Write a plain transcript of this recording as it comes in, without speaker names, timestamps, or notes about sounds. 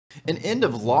An end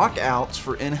of lockouts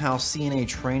for in-house CNA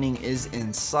training is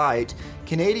in sight.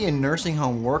 Canadian nursing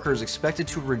home workers expected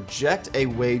to reject a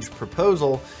wage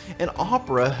proposal, and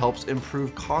opera helps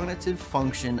improve cognitive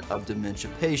function of dementia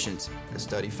patients, the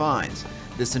study finds.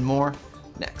 This and more,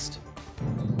 next.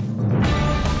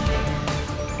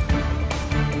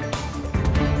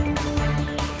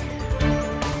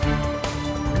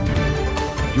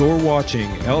 You're watching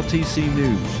LTC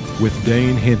News with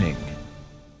Dane Henning.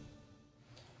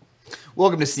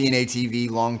 Welcome to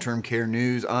CNA-TV Long-Term Care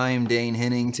News. I'm Dane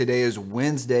Henning. Today is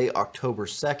Wednesday, October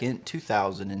 2nd,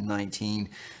 2019.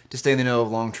 To stay in the know of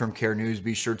long-term care news,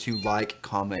 be sure to like,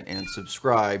 comment, and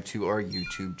subscribe to our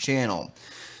YouTube channel.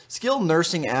 Skilled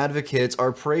nursing advocates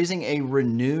are praising a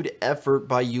renewed effort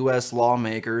by U.S.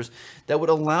 lawmakers that would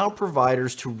allow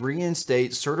providers to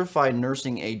reinstate certified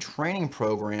nursing aid training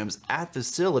programs at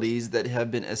facilities that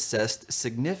have been assessed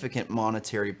significant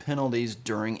monetary penalties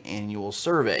during annual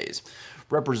surveys.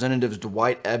 Representatives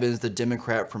Dwight Evans, the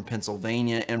Democrat from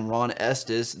Pennsylvania, and Ron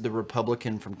Estes, the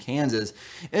Republican from Kansas,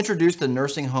 introduced the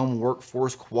Nursing Home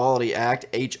Workforce Quality Act,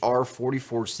 H.R.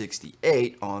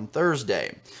 4468, on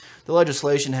Thursday. The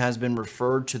legislation has been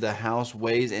referred to the House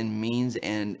Ways and Means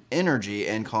and Energy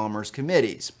and Commerce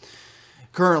committees.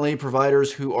 Currently,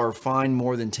 providers who are fined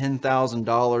more than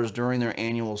 $10,000 during their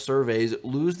annual surveys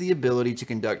lose the ability to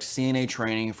conduct CNA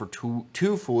training for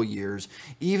two full years,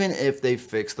 even if they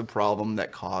fix the problem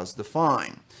that caused the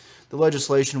fine. The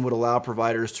legislation would allow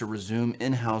providers to resume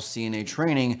in-house CNA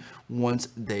training once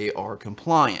they are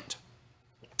compliant.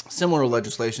 Similar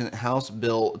legislation, House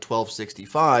Bill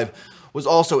 1265, was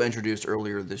also introduced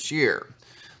earlier this year.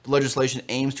 The legislation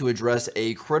aims to address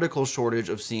a critical shortage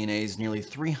of CNAs. Nearly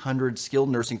 300 skilled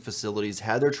nursing facilities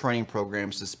had their training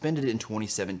programs suspended in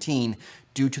 2017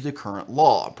 due to the current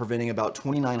law, preventing about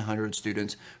 2,900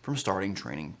 students from starting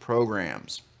training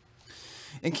programs.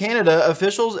 In Canada,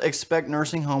 officials expect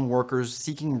nursing home workers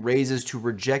seeking raises to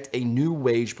reject a new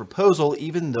wage proposal,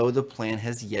 even though the plan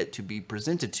has yet to be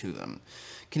presented to them.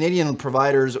 Canadian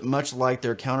providers, much like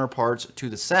their counterparts to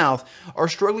the South, are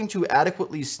struggling to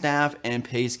adequately staff and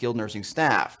pay skilled nursing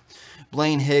staff.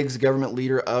 Blaine Higgs, government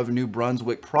leader of New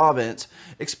Brunswick Province,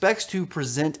 expects to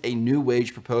present a new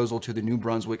wage proposal to the New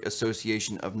Brunswick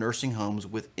Association of Nursing Homes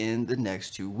within the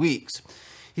next 2 weeks.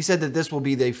 He said that this will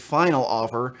be the final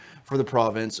offer for the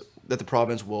province that the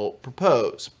province will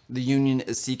propose. The union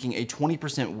is seeking a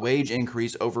 20% wage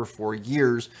increase over 4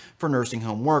 years for nursing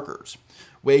home workers.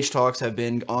 Wage talks have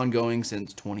been ongoing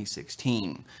since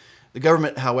 2016. The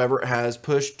government, however, has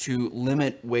pushed to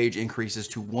limit wage increases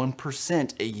to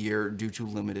 1% a year due to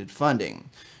limited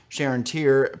funding. Sharon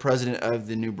Tier, president of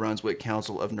the New Brunswick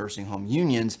Council of Nursing Home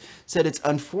Unions, said it's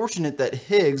unfortunate that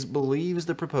Higgs believes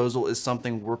the proposal is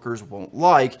something workers won't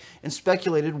like, and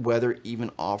speculated whether even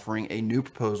offering a new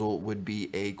proposal would be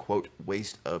a, quote,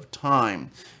 waste of time.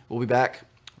 We'll be back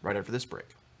right after this break.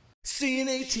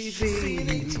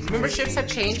 CNA-TV. Memberships have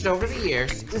changed over the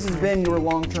years. This has been your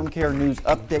long-term care news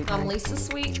update. I'm Lisa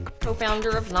Sweet,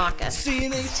 co-founder of NAHCA.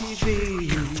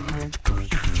 CNA-TV.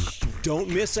 Don't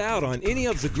miss out on any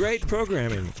of the great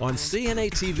programming on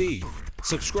CNA-TV.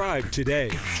 Subscribe today.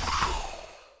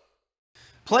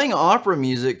 Playing opera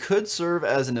music could serve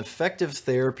as an effective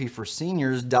therapy for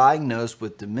seniors diagnosed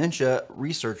with dementia,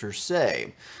 researchers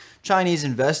say. Chinese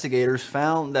investigators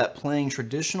found that playing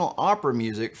traditional opera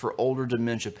music for older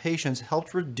dementia patients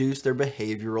helped reduce their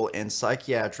behavioral and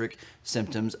psychiatric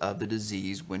symptoms of the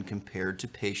disease when compared to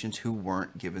patients who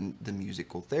weren't given the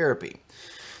musical therapy.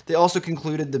 They also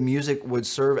concluded the music would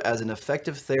serve as an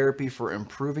effective therapy for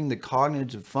improving the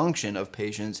cognitive function of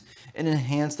patients and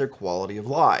enhance their quality of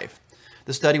life.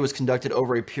 The study was conducted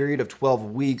over a period of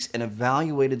 12 weeks and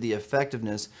evaluated the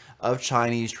effectiveness of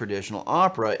Chinese traditional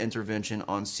opera intervention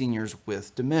on seniors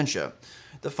with dementia.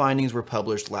 The findings were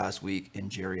published last week in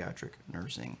Geriatric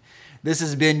Nursing. This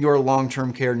has been your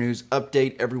long-term care news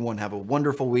update. Everyone have a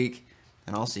wonderful week,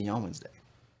 and I'll see you on Wednesday.